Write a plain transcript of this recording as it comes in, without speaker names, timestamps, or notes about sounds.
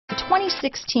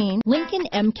2016 Lincoln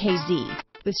MKZ.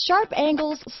 With sharp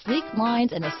angles, sleek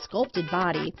lines, and a sculpted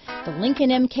body, the Lincoln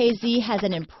MKZ has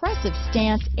an impressive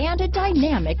stance and a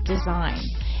dynamic design.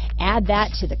 Add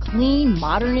that to the clean,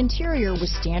 modern interior with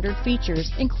standard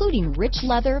features, including rich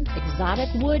leather, exotic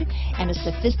wood, and a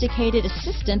sophisticated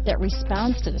assistant that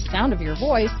responds to the sound of your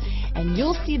voice, and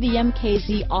you'll see the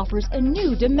MKZ offers a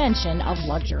new dimension of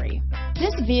luxury.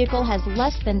 This vehicle has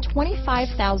less than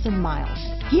 25,000 miles.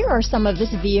 Here are some of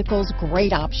this vehicle's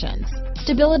great options: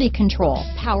 stability control,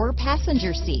 power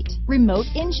passenger seat, remote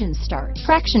engine start,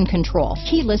 traction control,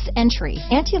 keyless entry,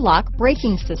 anti-lock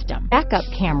braking system, backup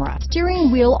camera,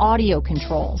 steering wheel audio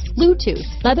controls, Bluetooth,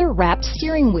 leather-wrapped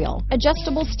steering wheel,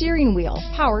 adjustable steering wheel,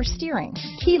 power steering,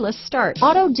 keyless start,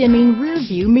 auto-dimming rear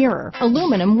view mirror,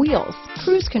 aluminum wheels,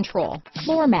 cruise control,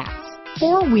 floor mats,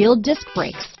 four-wheel disc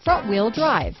brakes, front-wheel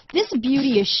drive. This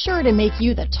beauty is sure to make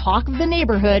you the talk of the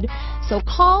neighborhood, so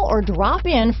call or drop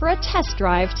in for a test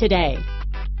drive today.